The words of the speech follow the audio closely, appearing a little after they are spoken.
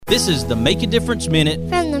This is the Make a Difference Minute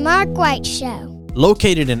from the Mark White Show.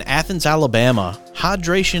 Located in Athens, Alabama,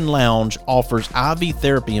 Hydration Lounge offers IV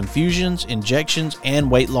therapy infusions, injections,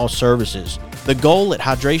 and weight loss services. The goal at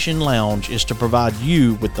Hydration Lounge is to provide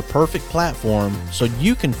you with the perfect platform so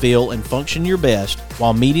you can feel and function your best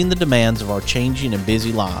while meeting the demands of our changing and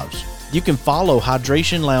busy lives. You can follow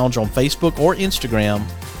Hydration Lounge on Facebook or Instagram,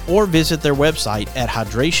 or visit their website at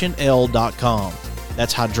hydrationl.com.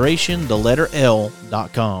 That's hydration, the letter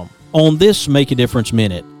L.com. On this Make a Difference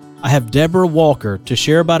Minute, I have Deborah Walker to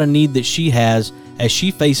share about a need that she has as she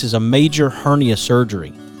faces a major hernia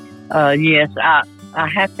surgery. Yes, I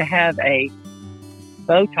have to have a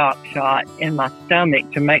Botox shot in my stomach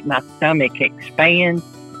to make my stomach expand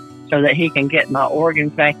so that he can get my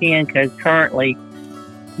organs back in, because currently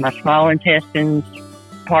my small intestines,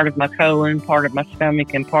 part of my colon, part of my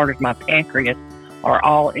stomach, and part of my pancreas are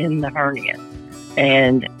all in the hernia.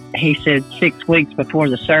 And he said 6 weeks before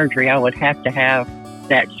the surgery I would have to have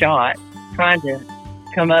that shot. Trying to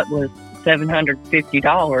come up with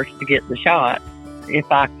 $750 to get the shot.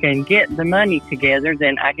 If I can get the money together,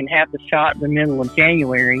 then I can have the shot in the middle of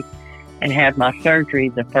January and have my surgery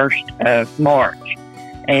the 1st of March.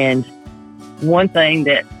 And one thing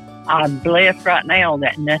that I'm blessed right now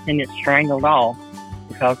that nothing is strangled off,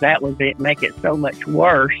 because that would make it so much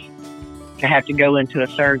worse to have to go into a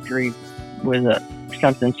surgery with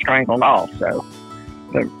something strangled off. So,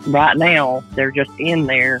 but right now they're just in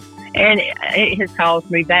there, and it has caused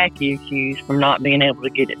me back issues from not being able to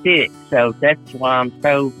get it fixed. So that's why I'm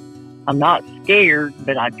not scared,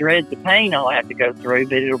 but I dread the pain I'll have to go through.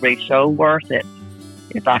 But it'll be so worth it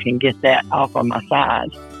if I can get that off on my side.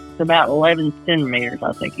 It's about 11 centimeters,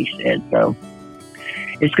 I think he said. So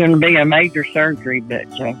it's going to be a major surgery, but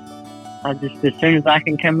I just, as soon as I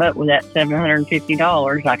can come up with that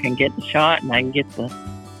 $750, I can get the shot and I can get the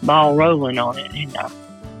ball rolling on it. And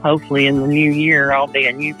hopefully in the new year, I'll be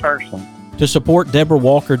a new person. To support Deborah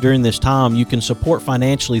Walker during this time, you can support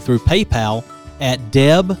financially through PayPal at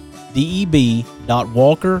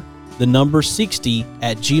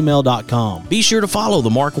deb.walker60@gmail.com. Be sure to follow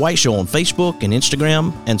The Mark White Show on Facebook and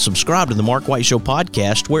Instagram, and subscribe to The Mark White Show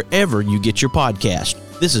podcast wherever you get your podcast.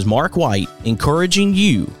 This is Mark White, encouraging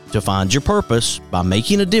you to find your purpose by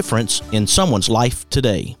making a difference in someone's life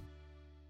today.